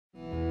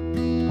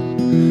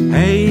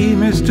Hey,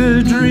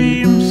 Mr.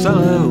 Dream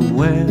Seller,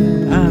 where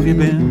have you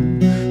been?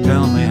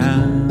 Tell me,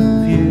 have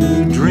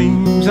you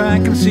dreams I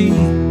can see?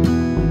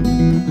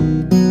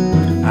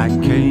 I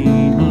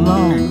came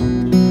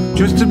along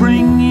just to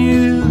bring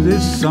you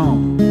this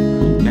song.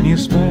 Can you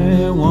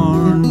spare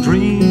one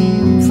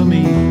dream for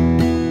me?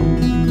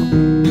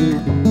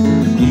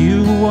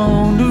 You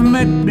won't have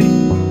met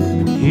me,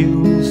 and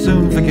you'll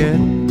soon forget,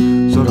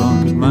 so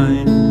don't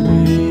mind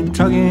me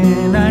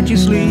tugging at your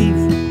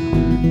sleeve.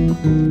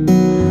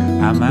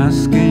 I'm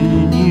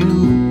asking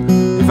you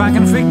if I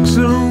can fix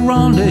a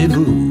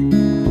rendezvous,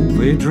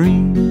 where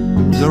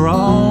dreams are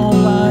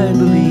all I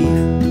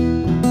believe.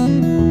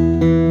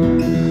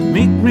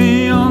 Meet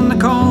me on the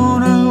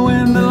corner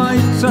when the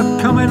lights are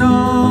coming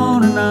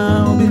on, and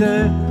I'll be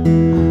there,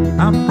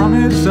 I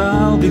promise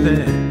I'll be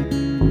there.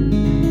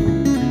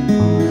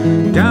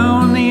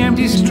 Down the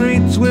empty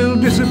streets we'll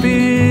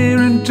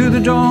disappear into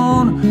the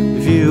dawn,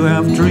 if you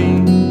have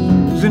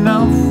dreams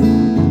enough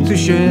to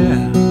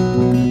share.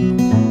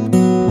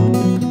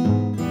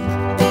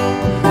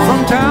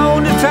 From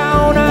town to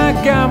town I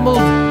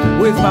gambled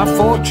with my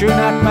fortune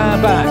at my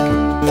back,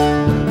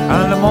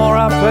 and the more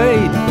I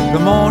played, the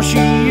more she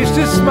used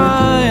to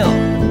smile.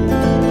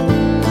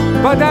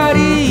 But that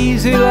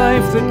easy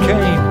life that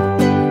came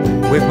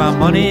with my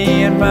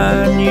money and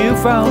my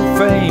newfound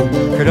fame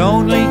could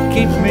only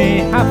keep me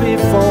happy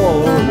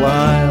for a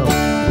while.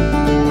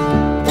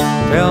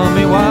 Tell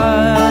me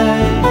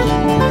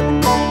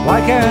why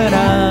can't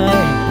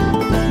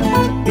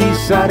I be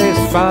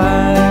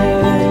satisfied?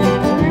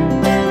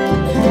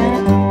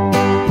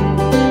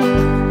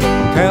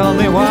 Tell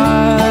me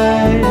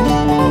why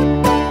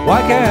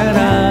can't I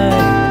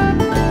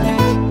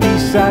be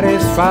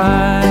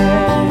satisfied?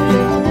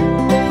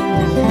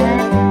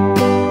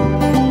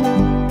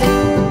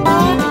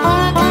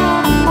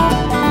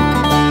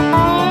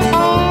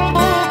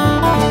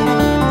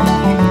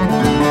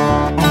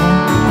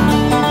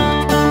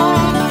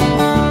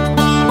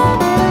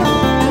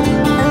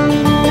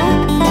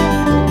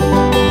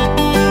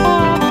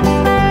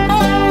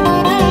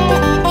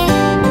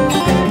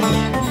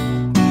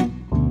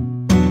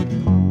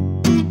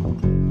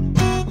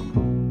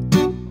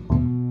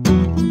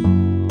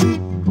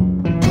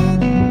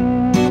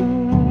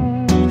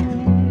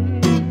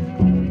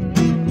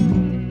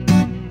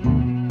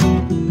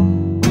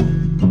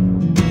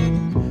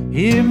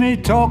 Hear me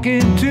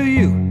talking to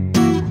you,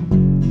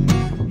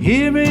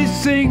 hear me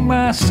sing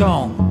my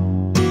song.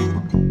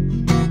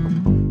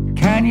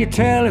 Can you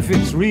tell if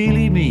it's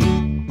really me,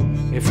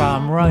 if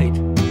I'm right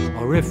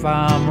or if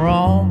I'm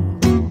wrong?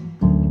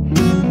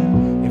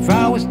 If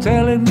I was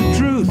telling the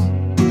truth,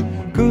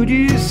 could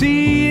you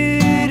see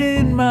it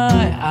in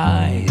my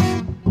eyes?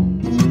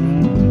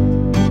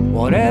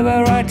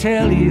 Whatever I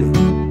tell you,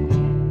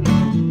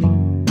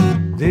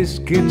 this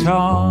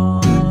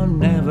guitar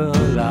never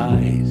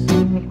lies.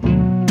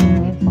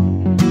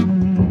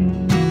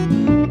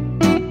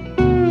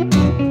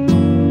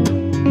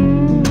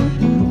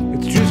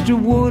 A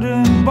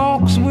wooden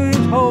box with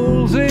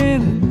holes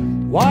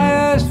in,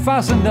 wires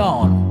fastened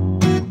on,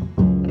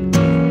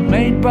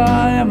 made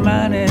by a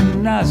man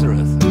in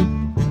Nazareth,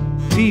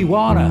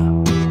 Tijuana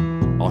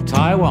or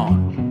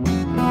Taiwan.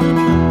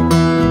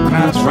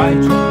 That's right,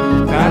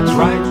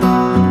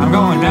 I'm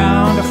going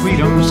down to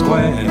Freedom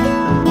Square.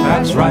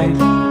 That's right,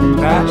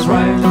 that's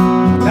right.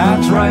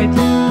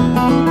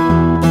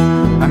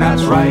 And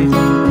that's right,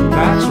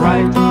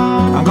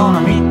 I'm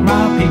gonna meet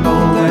my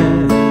people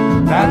there.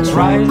 That's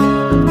right,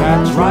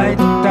 that's right.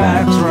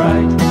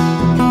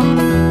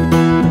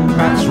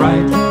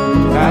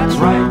 That's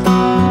right,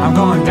 I'm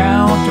going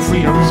down to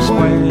Freedom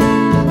Square.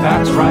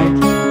 That's right,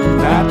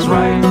 that's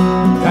right.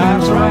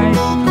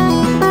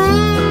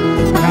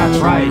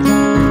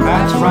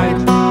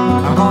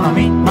 I'm gonna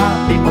meet my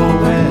people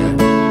there.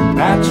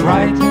 That's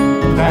right.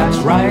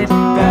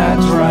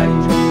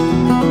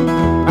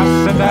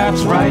 I said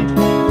that's right.